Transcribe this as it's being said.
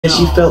and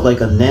she felt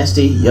like a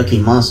nasty,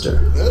 yucky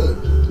monster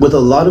with a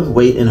lot of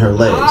weight in her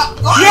legs.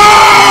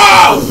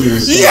 Yeah!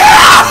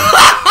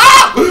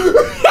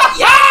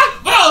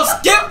 Bro,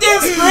 skip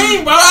this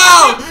screen, bro.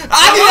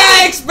 I did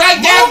not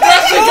expect that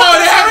brush to go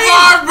that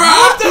far, bro.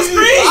 Off the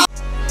screen.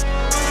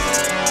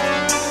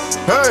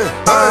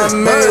 I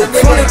made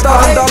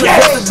 $20,000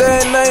 yesterday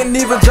and I ain't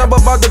even jump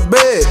up out the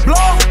bed.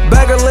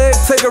 Bag a leg,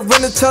 take a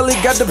rent until he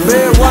got the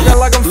bed, walking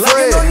like I'm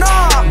Fred.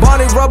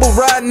 Bonnie Rubble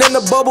riding in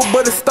the bubble,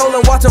 but it's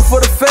stolen, watching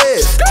for the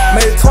feds.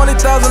 Made $20,000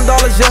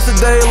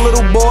 yesterday,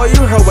 little boy,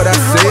 you heard what I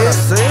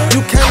said.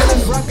 You came in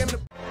and rockin' the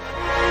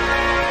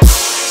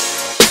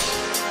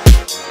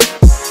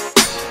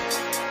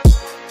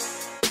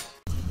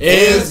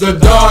It's the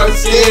dark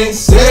skin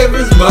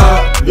savers,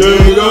 my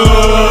nigga.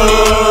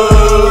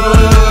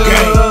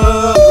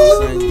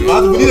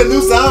 We need a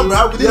new sound,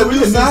 bro. We need a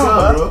new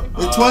sound, bro.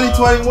 It's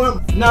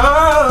 2021.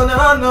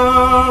 No.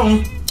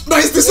 No,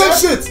 it's the same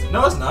shit.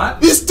 No, it's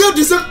not. It's still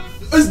the same.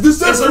 It's the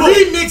same. It's a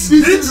remix,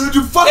 bitch.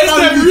 You fuck It's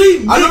that a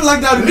remix. I don't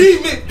like that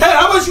remix. Hey,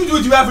 how about you do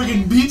it, you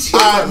African bitch?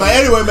 Alright, man.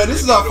 Anyway, man,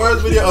 this is our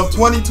first video of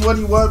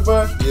 2021,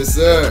 bro. Yes,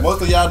 sir.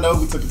 Most of y'all know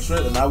we took a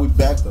trip and now we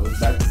back, though. It's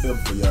back to film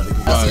for y'all.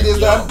 Y'all see this,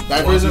 Yo,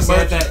 guy? once you Divergent said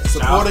merch. that, shout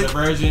Support out it. to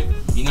Virgin.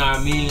 You know what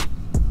I mean?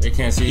 They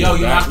can't see Yo,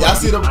 you. Y'all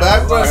see the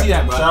back, bro? I see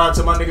that, bro. Shout out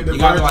to my nigga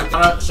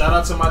Divergent. Shout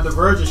out to my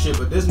Divergent shit,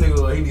 but this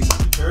nigga, he needs some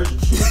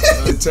detergent shit.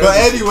 But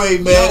anyway,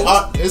 man,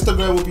 our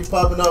Instagram will be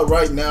popping up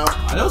right now.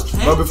 Are those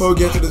cans? But before we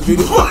get to this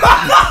video, they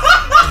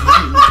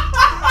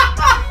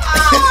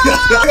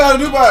gotta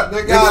do about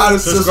they gotta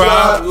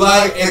subscribe,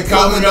 like, and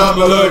comment down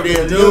below if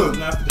you're new.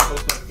 After the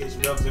post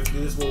notification bell, because if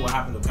this is what will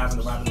happen to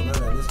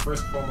know this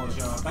first and foremost,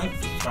 y'all, thank you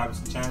for subscribing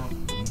to the channel.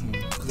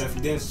 Because if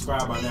you didn't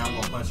subscribe by now, I'm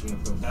gonna punch you in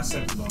the foot. That's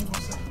simply what I'm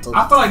gonna say.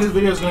 I feel like this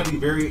video is gonna be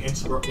very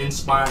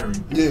inspiring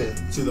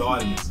to the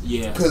audience.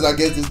 Yeah. Because I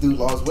guess this dude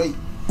lost weight.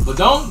 But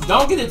don't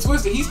get it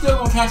twisted. He's still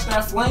gonna catch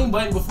that flame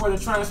button before the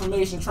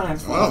transformation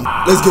transforms.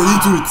 Let's get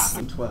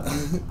into it. 12.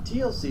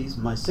 TLC's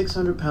My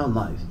 600 Pound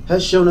Life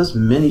has shown us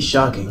many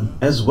shocking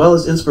as well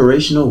as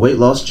inspirational weight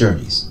loss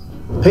journeys.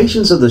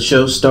 Patients of the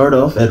show start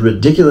off at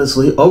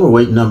ridiculously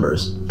overweight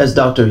numbers as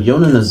Dr.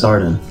 Yona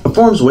Nazardin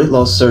performs weight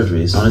loss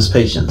surgeries on his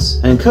patients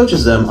and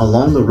coaches them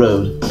along the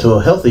road to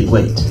a healthy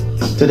weight.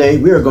 Today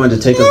we are going to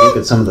take a look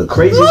at some of the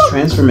craziest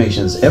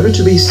transformations ever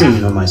to be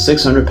seen on My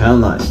 600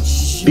 Pound Life.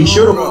 Be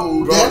sure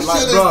to That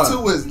shit is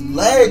to his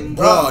leg,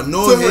 bro.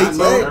 No hate,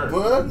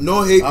 bro.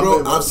 No hate,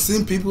 bro. I've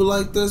seen people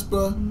like this,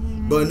 bro.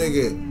 But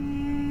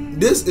nigga,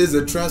 this is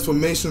a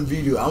transformation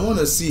video. I want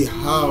to see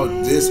how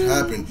this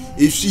happened.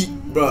 If she,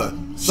 bro,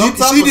 she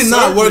did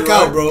not work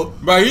out, bro.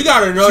 Bro, you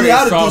gotta know She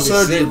had that to do song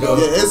surgery, is though.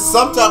 Yeah, it's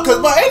sometimes, cause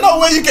but ain't no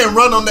way you can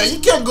run on that. You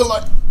can't go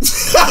like.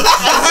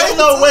 Ain't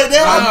no way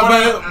there.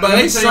 But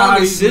they strong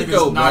as shit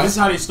though, Nah, bro. this is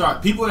how they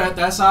start. People at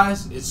that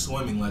size, it's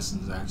swimming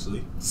lessons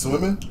actually.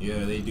 Swimming?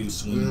 Yeah, they do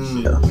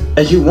swimming shit.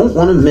 as you won't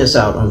want to miss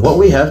out on what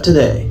we have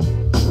today.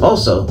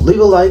 Also, leave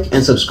a like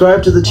and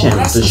subscribe to the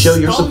channel to show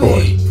your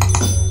support.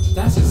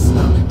 That's his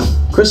stomach.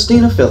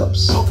 Christina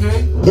Phillips. Okay.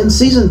 In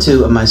season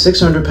 2 of My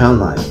 600 Pound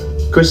Life,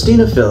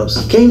 Christina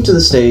Phillips came to the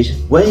stage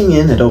weighing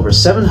in at over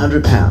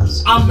 700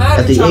 pounds. I'm mad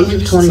At the y'all age make of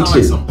this sound like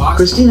 22, some boxing.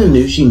 Christina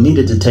knew she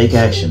needed to take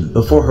action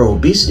before her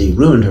obesity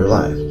ruined her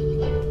life.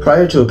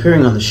 Prior to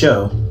appearing on the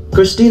show,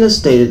 Christina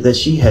stated that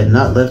she had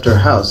not left her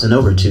house in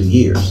over 2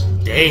 years.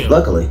 Damn.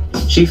 Luckily,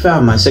 she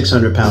found My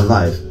 600 Pound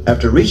Life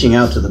after reaching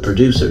out to the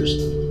producers.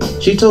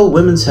 She told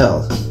Women's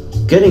Health,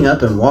 "Getting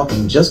up and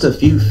walking just a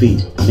few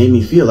feet made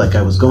me feel like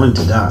I was going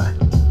to die.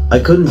 I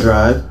couldn't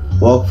drive,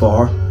 walk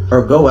far,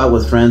 or go out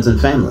with friends and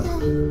family.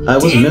 I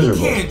was Damn, you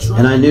miserable, can't drive.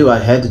 and I knew I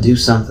had to do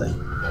something."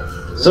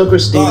 So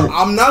Christina...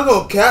 I'm not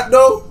gonna cap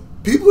though.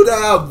 People that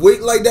have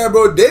weight like that,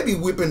 bro, they be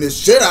whipping the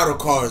shit out of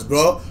cars,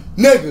 bro.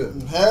 Nigga.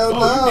 Hell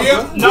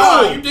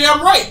no. You damn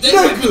right. They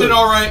did it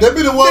all right. They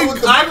be the one with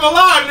the. I ain't gonna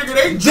lie, nigga.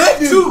 They dripped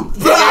too.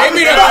 Bro, They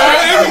be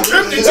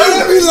dripped They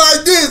too. be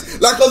like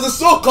this, like, cause it's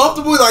so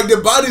comfortable, like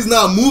their body's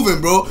not moving,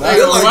 bro.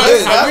 They're like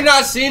this. Have you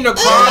not seen the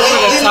car with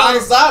a on the tire?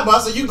 side, but I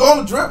said you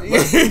gonna drip.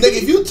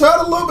 Nigga, if you turn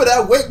a little bit,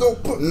 that weight gon'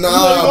 put.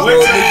 Nah, bro,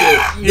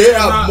 nigga, they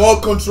have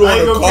more control I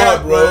ain't on the gonna car,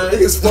 cap, bro. bro.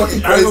 It's fucking I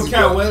ain't crazy, gonna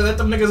count. bro. Let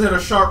them niggas hit a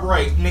sharp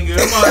right, nigga.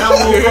 That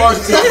whole car.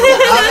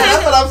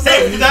 That's what I'm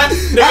saying. That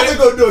I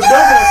go do a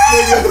donut,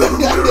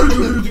 nigga.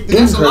 In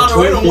That's a her lot of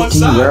weight on one 2015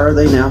 side. Where Are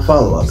They Now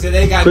follow-up, So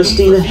they got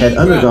Christina meat for had feet,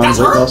 bro. undergone That's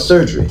weight her. loss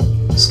surgery,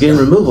 skin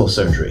removal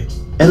surgery,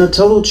 and a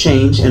total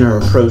change in her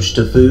approach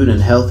to food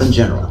and health in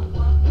general.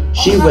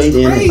 She that's weighed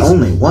in crazy. at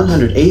only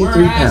 183 Where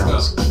her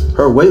ass pounds.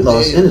 Her weight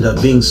loss ended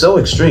up being so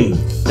extreme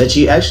that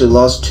she actually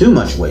lost too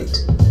much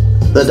weight.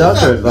 The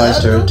doctor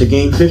advised her to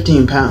gain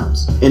 15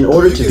 pounds in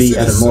order to be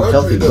at a more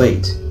healthy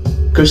weight.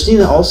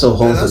 Christina also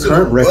holds the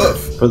current record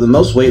for the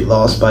most weight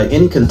loss by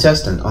any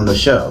contestant on the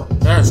show.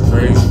 That's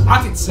crazy.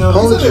 I can tell.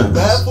 Paula Isn't it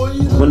bad Jones. for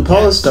you? When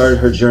Paula started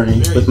her journey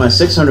with My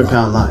 600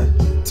 Pound Life,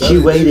 she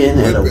weighed in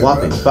at a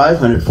whopping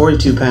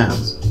 542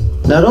 pounds.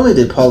 Not only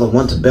did Paula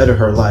want to better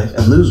her life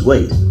and lose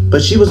weight,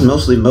 but she was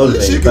mostly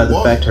motivated by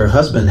the fact her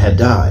husband had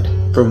died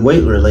from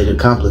weight-related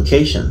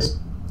complications.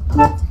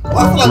 What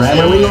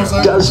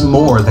Grammarly does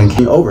more than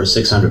over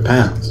 600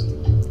 pounds.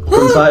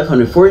 From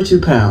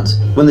 542 pounds,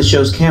 when the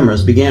show's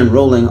cameras began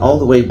rolling all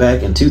the way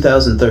back in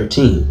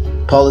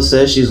 2013, Paula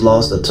says she's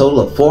lost a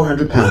total of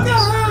 400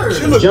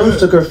 pounds. Jones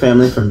took her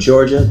family from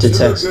Georgia to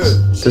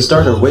Texas to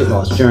start her weight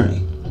loss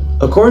journey.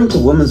 According to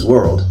Woman's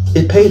World,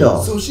 it paid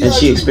off, and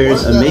she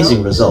experienced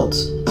amazing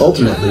results,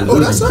 ultimately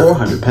losing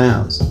 400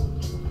 pounds.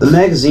 The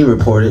magazine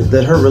reported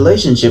that her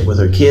relationship with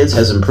her kids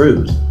has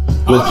improved,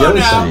 with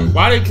Jones saying,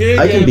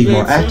 "I can be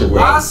more active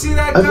with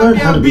them. I've learned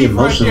how to be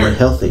emotionally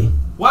healthy."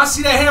 Why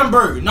see that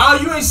hamburger? Nah,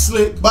 you ain't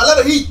slick. But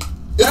let her eat.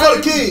 It's for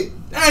the kid.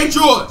 That ain't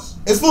yours.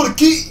 It's for the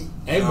kid.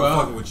 Hey,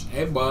 bro.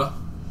 Hey, bro.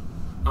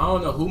 I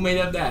don't know who made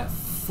up that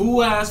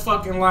fool ass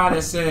fucking lie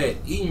that said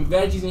eating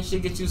veggies and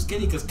shit get you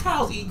skinny, because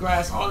cows eat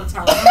grass all the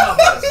time. Them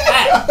motherfuckers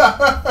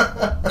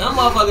fat. Them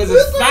motherfuckers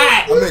is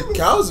fat. I mean,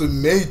 cows are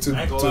made to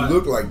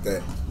look like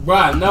that.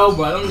 Bro, no,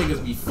 bro. Them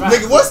niggas be fat.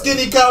 Nigga, what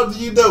skinny cow do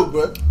you know,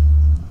 bro?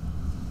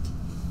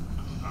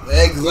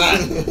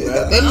 Exactly.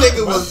 Them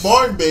niggas was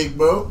born big,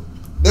 bro.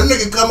 Them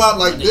niggas come out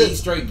like this. Eat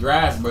straight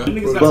grass, bro.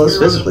 Well, it's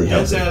physically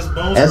healthy.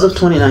 As of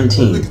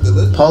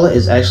 2019, Paula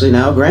is actually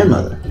now a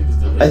grandmother.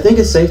 I think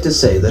it's safe to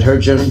say that her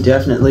journey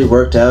definitely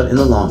worked out in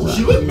the long run.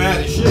 She look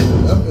mad as shit.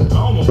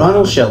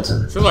 Ronald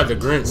Shelton. Feel like a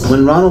Grinch.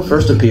 When Ronald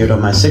first appeared on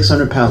My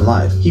 600 Pound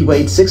Life, he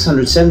weighed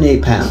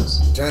 678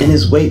 pounds, and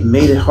his weight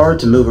made it hard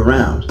to move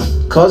around,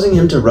 causing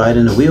him to ride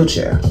in a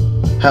wheelchair.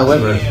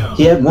 However,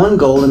 he had one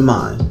goal in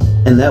mind,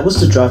 and that was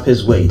to drop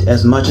his weight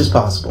as much as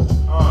possible.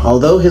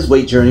 Although his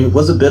weight journey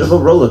was a bit of a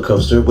roller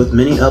coaster with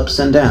many ups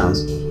and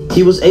downs,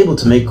 he was able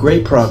to make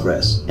great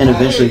progress and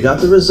eventually got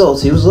the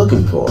results he was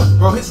looking for.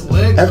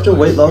 After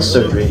weight loss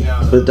surgery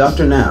with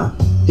Dr. Now,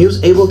 he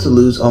was able to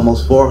lose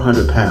almost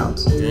 400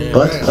 pounds.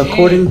 But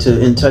according to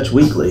In Touch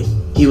Weekly,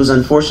 he was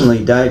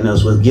unfortunately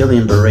diagnosed with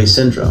Guillain-Barré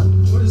syndrome,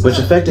 which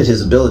affected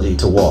his ability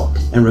to walk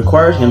and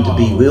required him to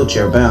be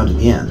wheelchair bound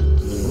again.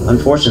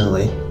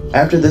 Unfortunately,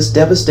 after this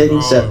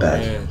devastating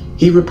setback,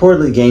 he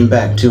reportedly gained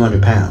back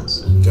 200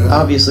 pounds.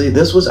 Obviously,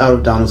 this was out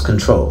of Donald's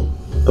control,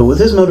 but with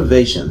his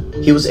motivation,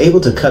 he was able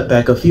to cut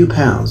back a few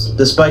pounds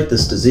despite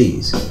this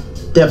disease.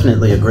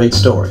 Definitely a great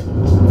story.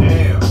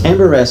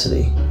 Amber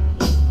Racity.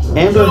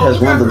 Amber has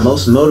one of the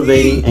most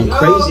motivating and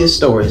craziest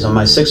stories on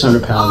My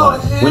 600 Pound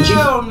Life. When she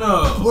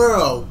no.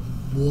 Bro,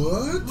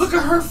 what? Look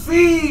at her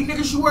feet.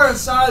 Nigga, she wearing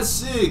size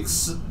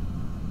 6.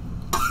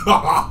 You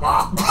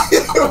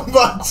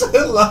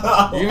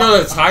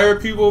know the tire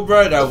people,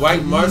 bro? That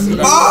white marks.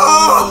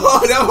 Oh,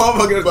 that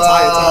motherfucker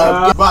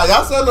tire. Bro,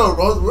 y'all said no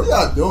rose. What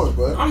y'all doing,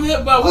 bro? I'm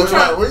here, but we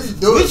trying. What are you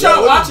doing? We trying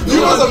to watch it.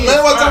 You was a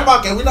man. What talking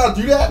about? Can we not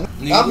do that?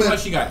 Nigga, look like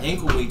she got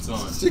ankle weights on.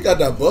 She got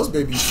that bus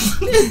baby.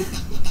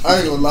 I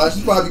ain't gonna lie.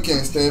 She probably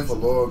can't stand for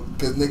long,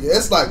 cause nigga,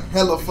 it's like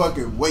hella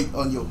fucking weight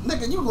on your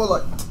nigga. You go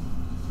like.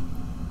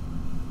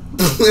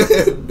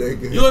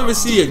 You don't even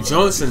see a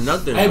Jones or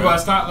nothing. Hey, bro,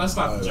 let's stop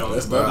the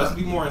Jones, bro. Let's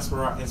be more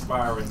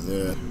inspiring.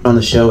 Yeah. On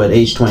the show at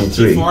age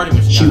 23,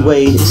 she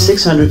weighed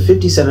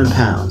 657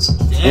 pounds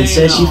and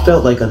says she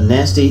felt like a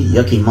nasty,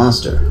 yucky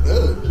monster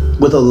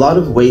with a lot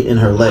of weight in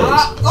her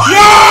legs.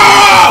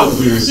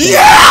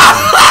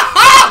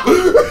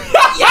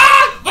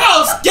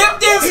 Bro, skip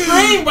this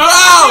screen, bro.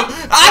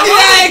 I did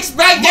not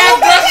expect that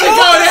dress to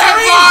go that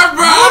far,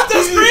 bro. Move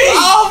the screen.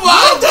 Oh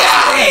my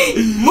god.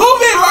 Move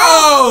it,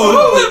 bro.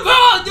 Move it, bro.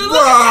 Dude,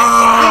 look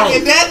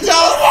at that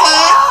Jones.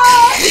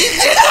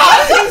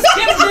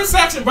 Skip this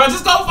section, bro.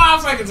 Just go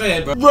 5 seconds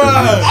ahead, bro.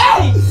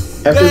 Hey.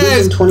 After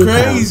losing 20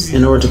 pounds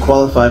in order to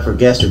qualify for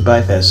gastric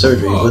bypass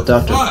surgery with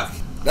Dr.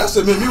 That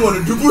shit made me want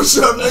to do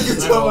push-up,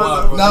 niggas.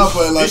 Nah,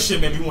 but like this shit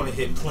made me want to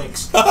hit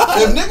planks.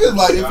 If niggas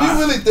like, if you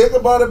really think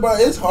about it, bro,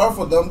 it's hard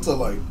for them to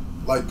like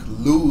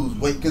lose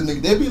weight, cause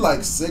nigga, they be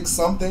like 6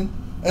 something,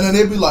 and then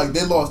they be like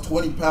they lost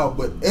 20 pounds,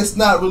 but it's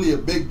not really a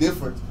big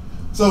difference.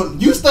 So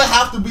you still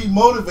have to be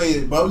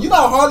motivated, bro. You know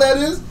how hard that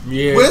is.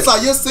 Yeah. When it's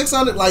like you're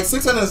 600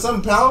 and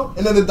something pounds,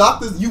 and then the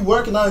doctors, you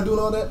working out and doing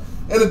all that,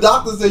 and the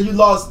doctor said you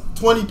lost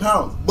 20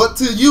 pounds. But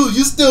to you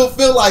still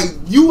feel like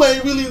you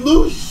ain't really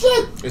lose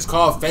shit. It's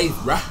called faith,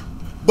 bro.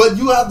 But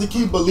you have to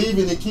keep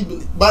believing and keep.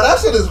 But that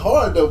shit is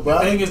hard though, bro.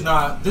 The thing is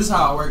not. This is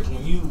how it works.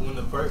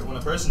 When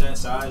a person that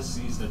size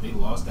sees that they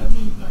lost that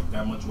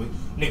much weight,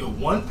 nigga,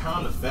 1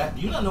 pound of fat.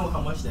 Do you not know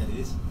how much that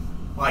is?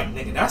 Like,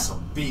 nigga, that's a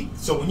big.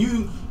 So when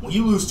you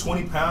lose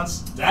 20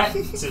 pounds, that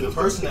to the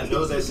person that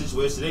knows that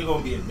situation,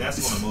 that's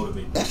gonna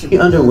motivate them. He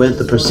underwent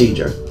the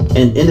procedure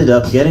and ended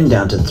up getting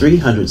down to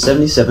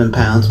 377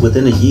 pounds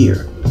within a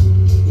year.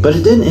 But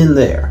it didn't end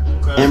there.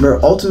 Amber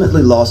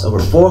ultimately lost over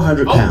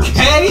 400 pounds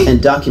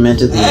and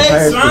documented the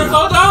entire thing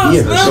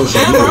via her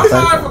social media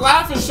platform.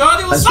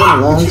 I spent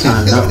a long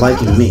time not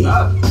liking me,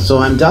 so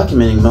I'm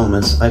documenting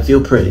moments I feel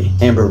pretty,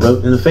 Amber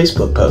wrote in a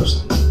Facebook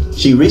post.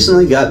 She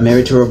recently got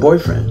married to her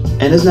boyfriend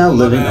and is now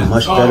living a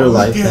much better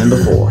life than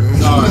before.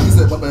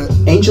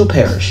 Angel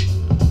Parrish.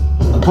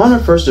 Upon her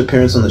first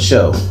appearance on the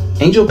show,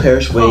 Angel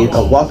Parrish weighed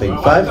a whopping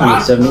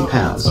 570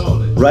 pounds,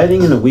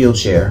 riding in a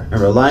wheelchair and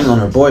relying on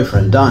her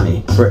boyfriend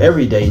Donnie for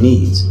everyday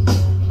needs.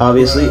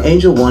 Obviously,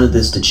 Angel wanted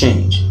this to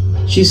change.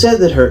 She said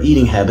that her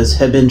eating habits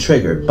had been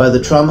triggered by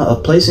the trauma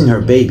of placing her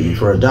baby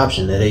for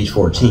adoption at age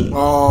 14.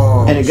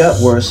 And it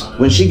got worse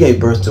when she gave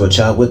birth to a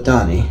child with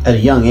Donnie at a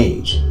young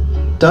age.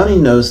 Donnie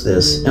knows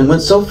this and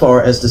went so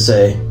far as to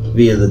say,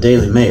 via the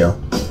Daily Mail,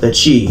 that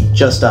she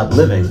just stopped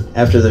living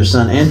after their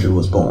son Andrew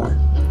was born.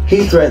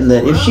 He threatened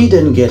that if she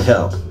didn't get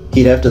help,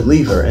 he'd have to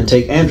leave her and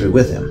take Andrew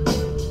with him.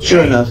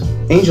 Sure enough,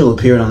 Angel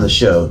appeared on the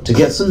show to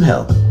get some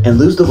help and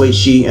lose the weight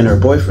she and her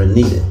boyfriend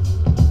needed.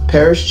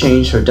 Parrish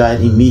changed her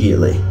diet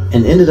immediately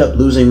and ended up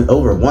losing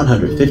over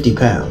 150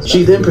 pounds.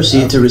 She then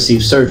proceeded to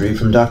receive surgery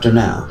from Dr.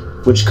 Now,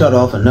 which cut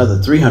off another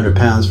 300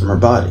 pounds from her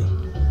body.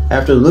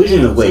 After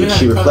losing the weight,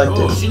 she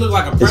reflected,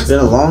 "It's been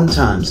a long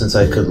time since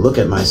I could look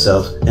at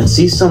myself and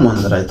see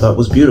someone that I thought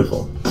was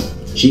beautiful."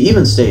 She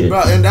even stated,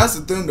 "Bro, and that's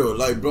the thing though,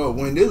 like, bro,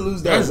 when they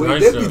lose that weight,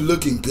 they be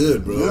looking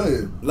good, bro.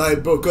 Yeah.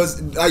 Like, bro,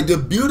 cause like the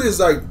beauty is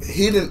like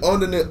hidden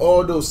underneath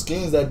all those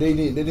skins that they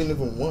didn't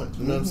even want.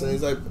 You know what I'm saying?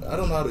 It's like I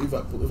don't know how to, if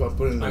I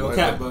put it in the right.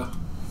 Okay, but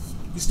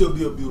you still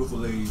be a beautiful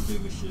lady,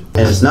 big as shit.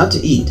 And it's not to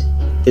eat;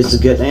 it's to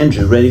get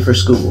Andrew ready for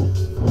school.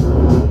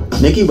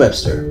 Nikki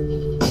Webster.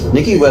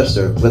 Nikki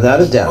Webster,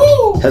 without a doubt,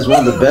 has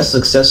one of the best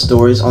success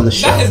stories on the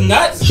show. That is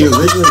nuts. She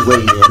originally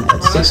weighed in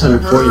at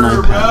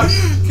 649 pounds,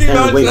 and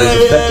her weight was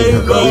affecting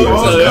her career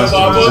as a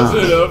costume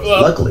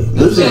designer. Luckily,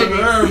 losing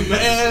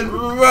man,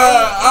 bro,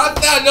 I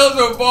thought those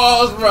were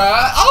balls, bro.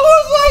 I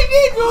was like,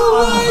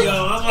 nigga, yo, I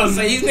was gonna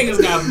say these niggas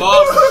got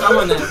balls for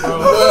showing that, bro.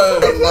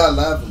 I'm not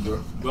laughing, bro.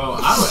 Bro,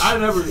 I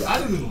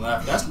didn't even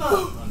laugh. That's not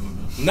funny.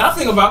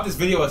 Nothing about this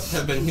video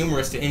has been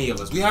humorous to any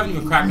of us. We haven't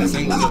even cracked a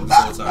single joke this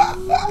whole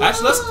time.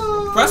 Actually, let's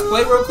press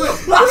play real quick.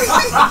 That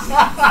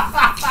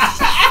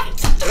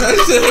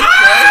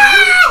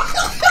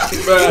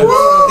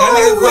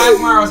nigga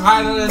Quagmire was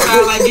hiding on the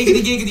side like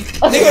giggity giggity.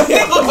 Nigga,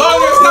 people on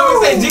there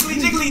stomach say jiggly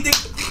jiggly dick.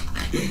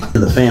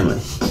 in the family,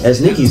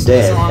 as Nikki's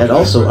dad had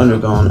also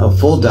undergone a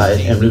full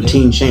diet and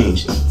routine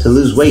change to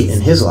lose weight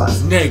in his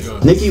life.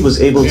 Nikki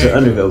was able to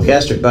undergo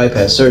gastric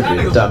bypass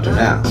surgery with Dr.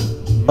 Now.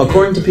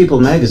 According to People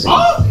magazine,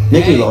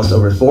 Nikki lost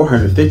over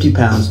 450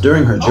 pounds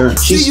during her journey.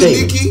 She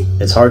stated,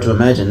 "It's hard to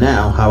imagine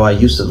now how I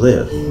used to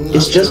live.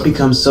 It's just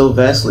become so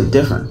vastly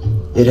different.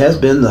 It has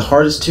been the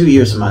hardest 2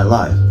 years of my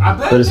life,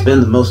 but it's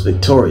been the most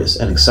victorious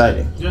and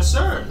exciting." Yes,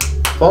 sir.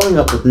 Following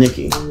up with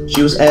Nikki,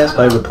 she was asked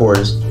by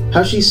reporters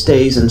how she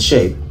stays in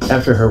shape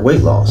after her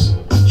weight loss.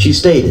 She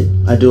stated,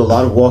 "I do a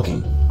lot of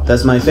walking.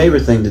 That's my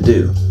favorite thing to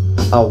do.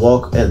 I'll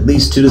walk at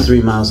least 2 to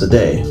 3 miles a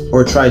day,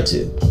 or try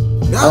to.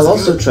 I'll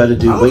also try to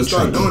do weight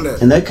training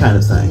and that kind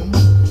of thing.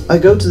 I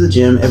go to the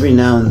gym every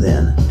now and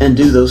then and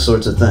do those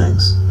sorts of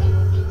things."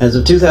 As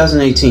of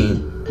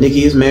 2018,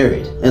 Nikki is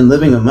married and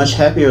living a much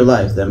happier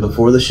life than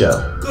before the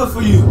show. Good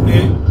for you,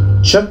 man.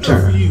 Chuck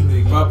Turner.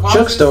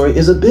 Chuck's story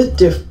is a bit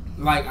different.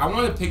 Like, I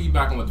want to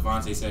piggyback on what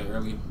Devontae said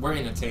earlier. We're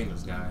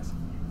entertainers, guys.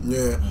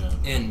 Yeah.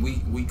 And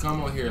we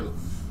come on here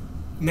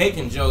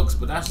making jokes,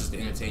 but that's just to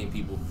entertain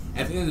people.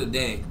 At the end of the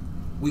day,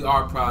 we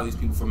are proud of these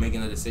people for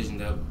making a decision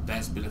that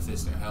best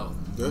benefits their health.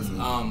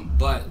 Definitely.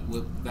 But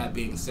with that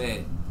being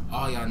said,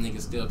 all y'all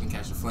niggas still can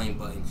catch the flame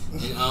button.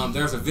 And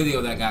there's a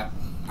video that got,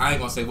 I ain't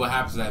gonna say what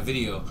happened to that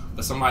video,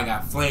 but somebody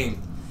got flamed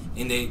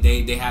and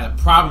they had a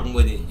problem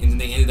with it, and then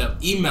they ended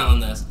up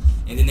emailing us,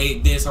 and then they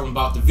did something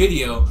about the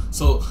video.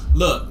 So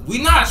look, we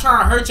not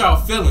trying to hurt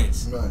y'all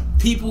feelings. Right.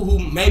 People who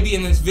may be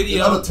in this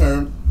video. Another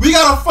term, we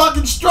got a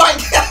fucking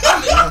strike.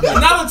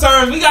 Another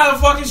term, we got a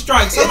fucking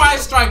strike. Somebody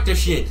strike their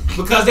shit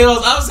because they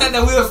was upset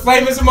that we was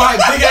flaming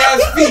somebody's big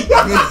ass feet.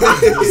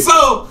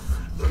 So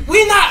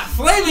we not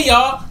flaming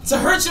y'all to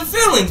hurt your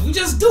feelings. We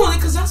just doing it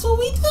because that's what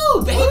we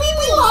do, baby.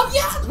 We love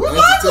y'all. We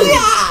love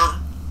y'all.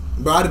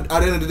 But at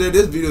the end of the day,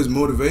 this video is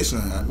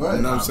motivational. Right.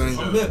 You know what I'm saying?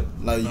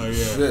 Like,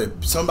 shit,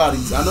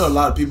 I know a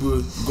lot of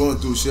people going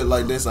through shit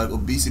like this, like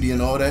obesity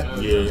and all that.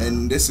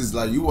 And this is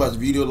like, you watch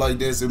video like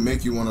this, it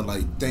make you want to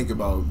like think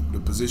about the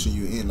position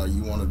you're in. Like,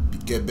 you want to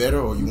get better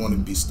or you want to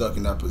be stuck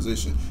in that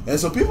position. And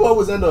so people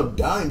always end up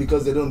dying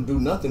because they don't do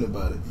nothing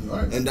about it.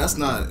 Right. And that's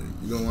not,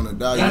 you don't want to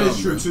die. That is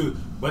true too.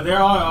 But there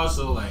are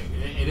also like,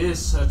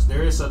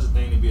 there is such a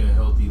thing to be a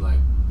healthy like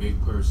big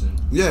person.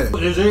 Yeah.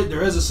 But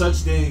there is a such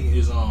thing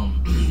as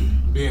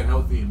being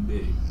healthy and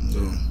big. So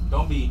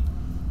don't be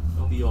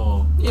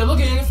all. Yeah, look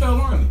at NFL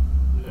Army.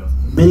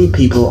 Many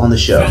people on the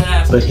show,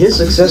 but his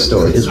success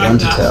story is one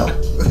to tell.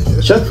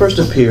 Chuck first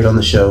appeared on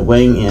the show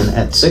weighing in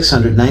at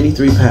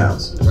 693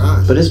 pounds,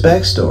 but his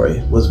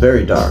backstory was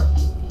very dark.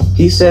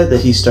 He said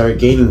that he started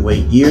gaining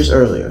weight years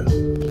earlier,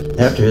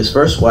 after his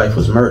first wife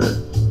was murdered.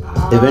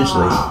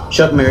 Eventually,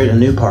 Chuck married a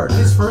new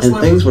partner, and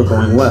things were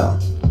going well,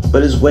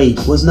 but his weight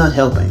was not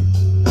helping.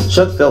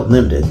 Chuck felt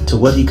limited to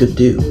what he could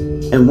do,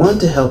 and wanted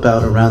to help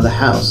out around the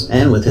house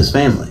and with his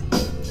family.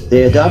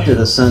 They adopted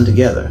a son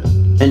together,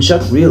 and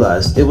Chuck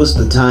realized it was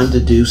the time to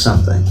do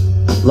something.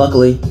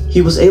 Luckily,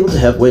 he was able to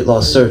have weight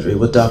loss surgery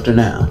with Dr.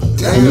 Now,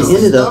 and he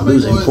ended up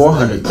losing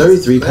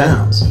 433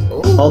 pounds.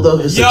 Although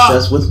his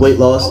success with weight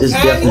loss is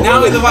definitely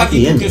now he's a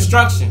happy ending,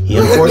 he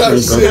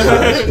unfortunately broke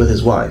ties with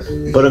his wife.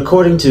 But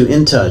according to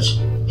In Touch,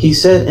 he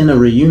said in a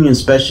reunion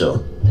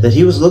special that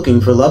he was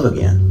looking for love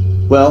again.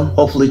 Well,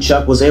 hopefully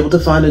Chuck was able to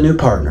find a new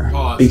partner,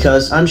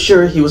 because I'm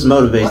sure he was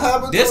motivated.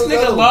 This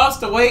nigga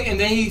lost the weight and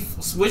then he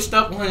switched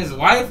up on his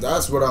wife?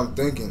 That's what I'm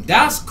thinking.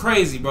 That's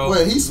crazy, bro.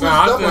 Wait, he switched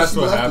up think that's she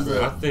what left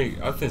happened.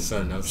 his I think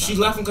something else. She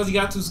left him because he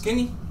got too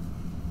skinny?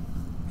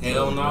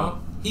 Hell no.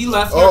 He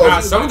left her. Oh,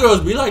 some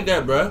girls be like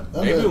that, bro.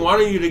 They be Okay.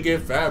 wanting you to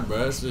get fat,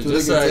 bro. So so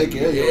just they can like, take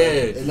care of you.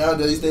 yeah. And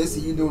nowadays they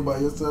see you do it by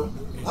yourself.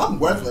 I'm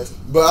worthless.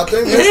 But I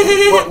think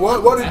that's,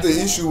 what is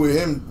the issue with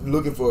him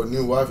looking for a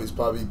new wife is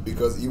probably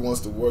because he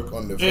wants to work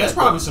on the Yeah, it's fact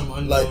probably that- some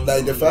unknown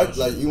like the fact shit.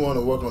 like he want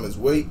to work on his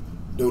weight.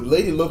 The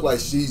lady looked like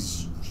she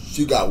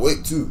got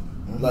weight too,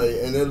 like,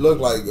 and it looked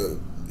like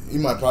he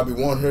might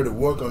probably want her to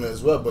work on it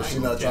as well, but she's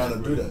not trying to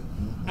do that.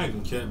 I ain't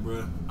gonna care,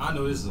 bro. I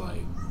know this is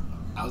like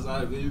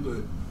outside of it, but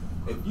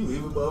if you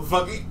leave a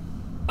motherfucker,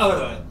 I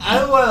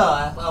don't wanna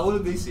laugh. I wanna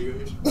be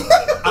serious.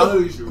 I wanna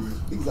be serious.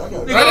 That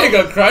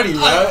nigga cruddy,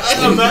 bro.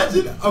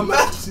 Imagine.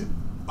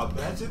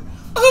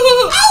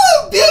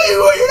 I'll bill you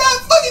when you're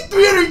not fucking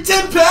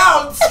 310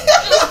 pounds.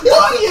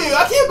 Fuck you.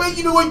 I can't make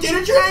you do one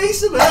dinner tray.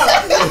 Imagine,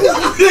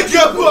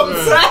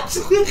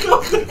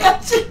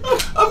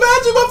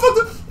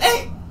 motherfucker.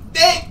 Hey,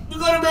 you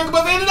gonna make a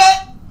buffet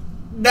tonight?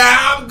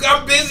 Nah,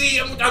 I'm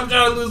busy. I'm trying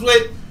to lose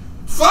weight.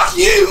 Fuck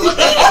you.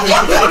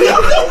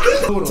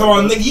 So,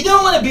 nigga, you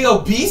don't want to be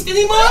obese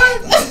anymore?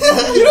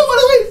 You don't want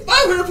to weigh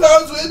 500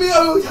 pounds with me?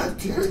 Oh, how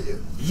dare you?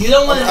 You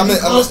don't want to be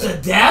close to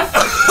death?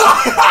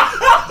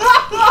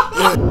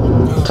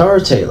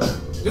 Tara Taylor.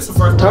 This is the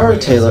first Tara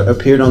Taylor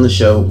appeared on the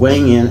show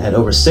weighing in at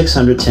over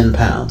 610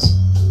 pounds.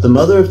 The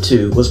mother of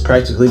two was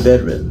practically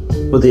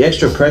bedridden, with the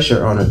extra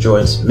pressure on her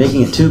joints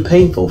making it too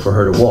painful for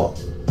her to walk.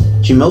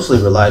 She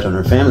mostly relied on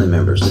her family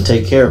members to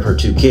take care of her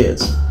two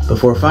kids,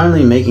 before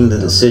finally making the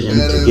decision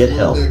to get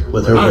help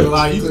with her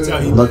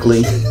weight.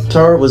 Luckily,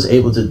 Tara was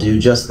able to do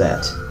just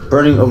that,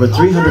 burning over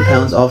 300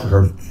 pounds off of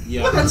her.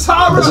 As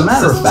a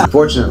matter of fact,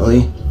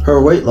 fortunately,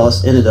 her weight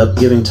loss ended up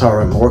giving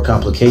Tara more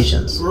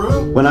complications.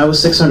 When I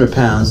was 600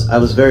 pounds, I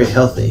was very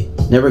healthy,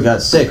 never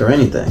got sick or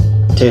anything,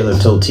 Taylor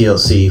told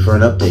TLC for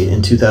an update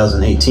in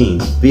 2018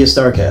 via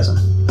Starcasm.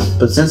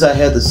 But since I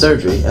had the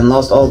surgery and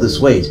lost all this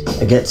weight,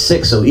 I get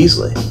sick so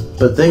easily.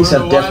 But things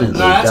have definitely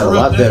got a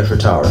lot better for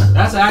Tara.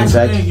 That's an In actual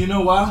fact, thing. You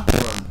know why?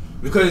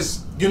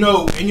 Because, you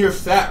know, in your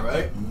fat,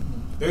 right?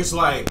 There's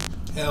like,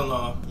 hell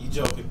no, you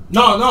joking.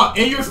 No,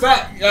 in your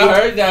fat. I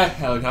heard that.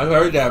 I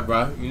heard that,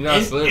 bro. You're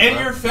not slick, In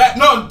bro. your fat.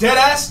 No, dead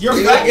ass. Your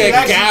fat can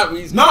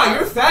actually. No,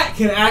 your fat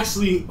can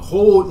actually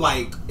hold,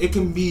 like, it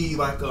can be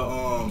like a,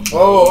 I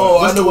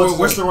what's know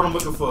what's the word I'm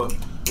looking for?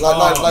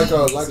 like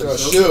a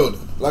shield.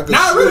 Like a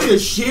Not shield. really a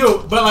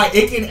shield, but like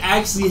it can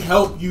actually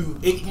help you.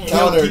 It can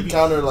help keep you.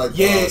 Counter like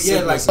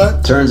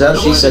like turns out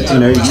she's set to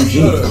marry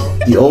Eugene,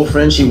 the old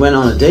friend she went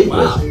on a date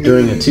with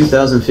during a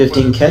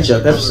 2015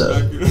 catch-up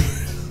episode.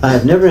 I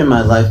have never in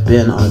my life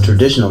been on a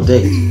traditional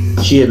date,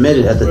 she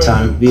admitted at the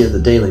time via the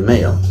Daily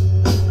Mail.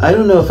 I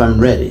don't know if I'm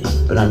ready,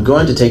 but I'm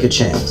going to take a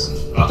chance.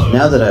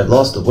 Now that I've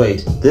lost the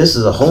weight, this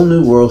is a whole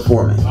new world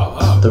for me.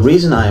 The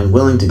reason I am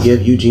willing to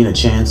give Eugene a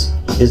chance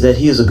is that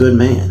he is a good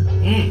man.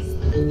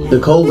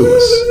 Nicole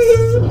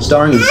Lewis,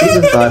 starring in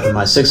season 5 of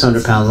My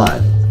 600 Pound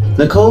Life.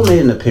 Nicole made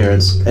an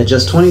appearance at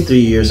just 23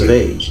 years of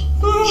age.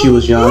 She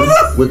was young,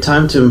 with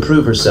time to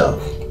improve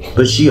herself,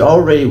 but she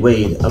already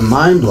weighed a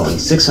mind-blowing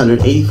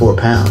 684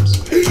 pounds.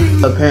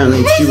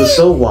 Apparently, she was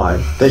so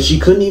wide that she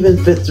couldn't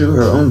even fit through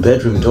her own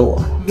bedroom door.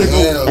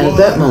 And at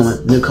that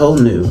moment, Nicole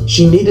knew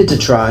she needed to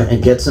try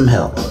and get some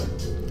help.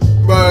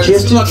 She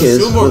has 2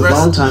 kids with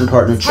longtime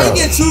partner Charlie,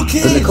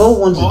 but Nicole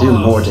wanted to do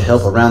more to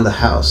help around the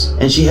house,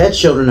 and she had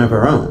children of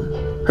her own.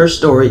 Her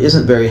story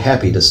isn't very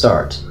happy to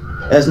start,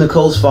 as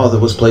Nicole's father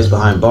was placed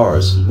behind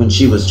bars when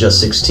she was just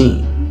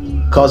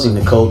 16, causing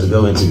Nicole to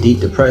go into deep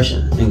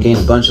depression and gain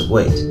a bunch of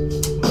weight.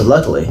 But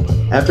luckily,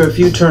 after a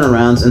few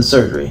turnarounds and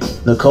surgery,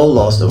 Nicole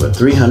lost over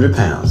 300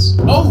 pounds.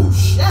 Oh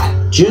shit!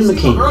 June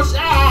McCamey.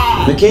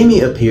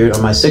 McCamey appeared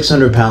on My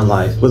 600 Pound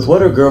Life with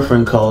what her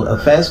girlfriend called a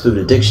fast food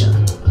addiction.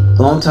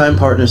 Longtime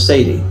partner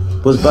Sadie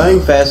was buying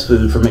fast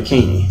food for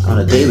McCamey on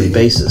a daily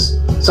basis,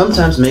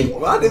 sometimes make.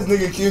 Why this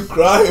nigga keep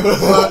crying?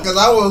 Because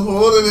I was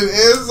holding it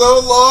in so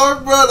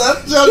long, bro.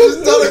 That joke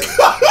just started.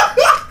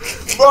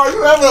 Bro,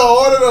 you ever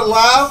holding a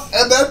laugh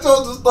and that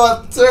joke just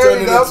start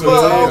turning up? into a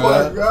Oh tear, my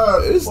man.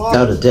 god.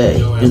 Out a day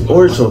in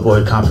order to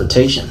avoid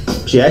confrontation.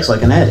 She acts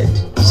like an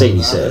addict,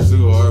 Sadie said.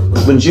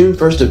 When June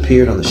first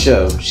appeared on the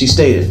show, she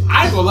stated,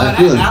 I feel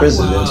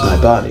imprisoned into my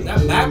body. I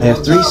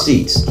have 3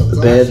 seats, the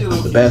bed,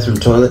 the bathroom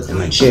toilet, and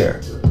my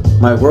chair.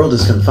 My world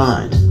is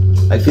confined.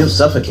 I feel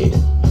suffocated.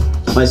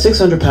 My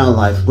 600 Pound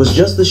Life was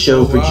just the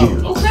show for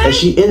June, as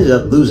she ended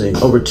up losing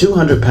over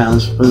 200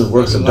 pounds from the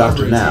works of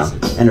Dr. Now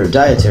and her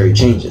dietary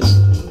changes.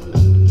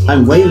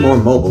 I'm way more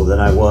mobile than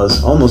I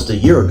was almost a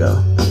year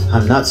ago.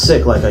 I'm not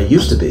sick like I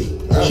used to be,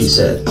 she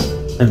said.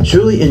 I'm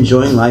truly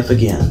enjoying life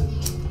again.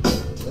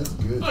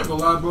 Not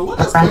gonna lie, bro. What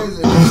That's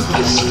crazy.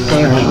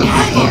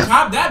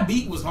 that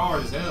beat was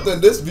hard as hell.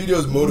 This video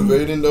is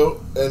motivating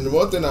though, and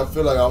one thing I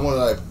feel like I want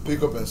to like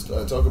pick up and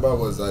talk about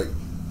was like,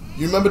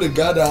 You remember the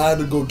guy that had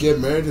to go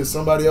get married to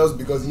somebody else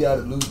because he had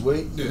to lose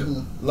weight? Yeah.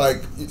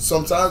 Like,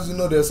 sometimes, you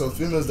know, there's some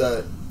females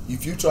that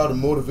if you try to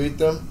motivate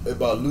them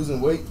about losing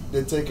weight,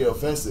 they take it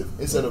offensive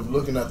instead of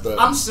looking at the...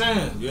 I'm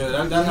saying, yeah,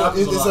 that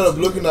happens a lot. Instead of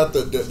looking at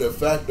the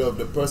fact of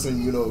the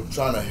person, you know,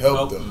 trying to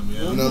help them. Yeah.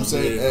 You know what I'm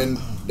saying?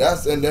 Yeah.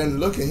 And then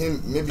look at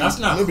him. Maybe that's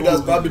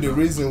probably cool, the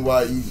reason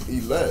why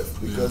he left.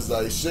 Because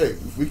like shit,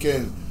 if we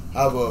can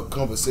have a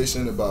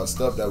conversation about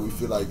stuff that we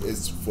feel like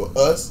is for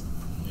us,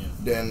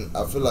 then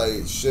I feel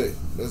like shit.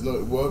 There's no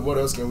what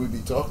else can we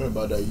be talking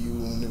about that you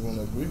won't even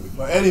agree with?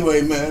 But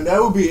anyway, man,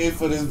 that would be it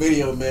for this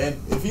video, man.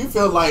 If you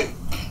feel like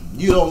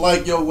you don't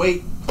like your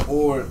weight,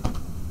 or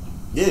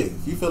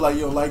if you feel like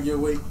you don't like your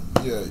weight,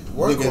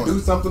 work you can on do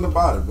it. something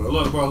about it, bro.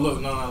 Look, bro,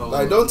 look, no.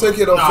 Like, don't take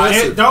it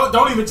offensive.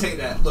 Don't even take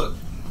that. Look,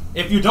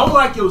 if you don't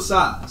like your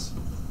size,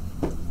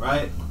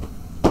 right?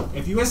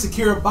 If you're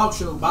insecure about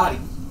your body,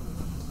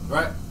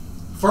 right?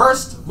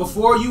 First,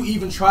 before you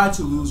even try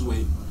to lose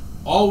weight,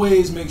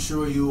 always make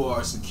sure you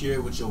are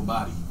secure with your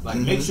body. Like,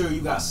 make sure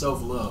you got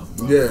self-love,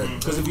 bro. Yeah.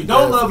 Because if you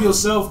don't love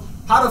yourself,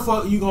 how the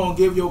fuck you gonna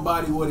give your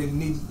body what it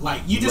needs?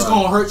 Like, you just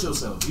gonna hurt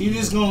yourself. You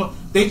just gonna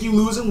think you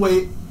losing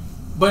weight,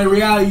 but in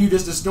reality, you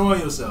just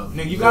destroying yourself.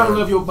 Nigga, you gotta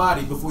love your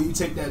body before you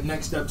take that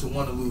next step to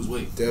want to lose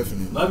weight.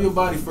 Definitely. Love your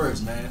body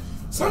first, man.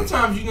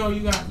 Sometimes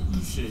you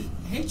should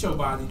hate your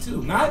body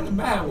too, not in a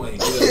bad way,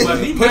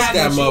 but be Push mad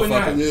that that you and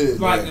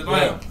motherfucker.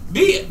 like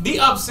be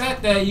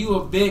upset that you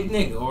a big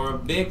nigga or a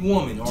big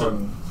woman or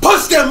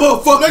Punch that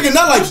motherfucker, nigga.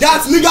 Not like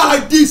that, nigga.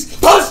 Like this.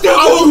 Punch that.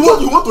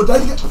 You want to die?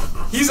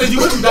 he said you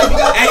want to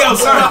die. Hey yo,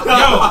 son,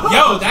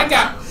 yo, that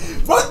guy.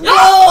 What?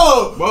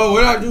 No. Bro,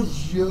 what I do?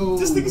 Yo,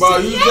 bro,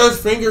 you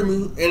just fingered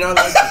me, and I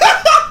like.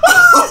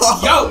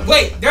 Yo,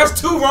 wait, there's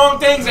two wrong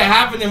things that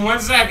happened in 1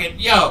 second.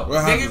 Yo,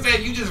 What nigga happened?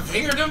 said you just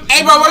fingered him.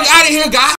 Hey, bro, we're out of here, guys.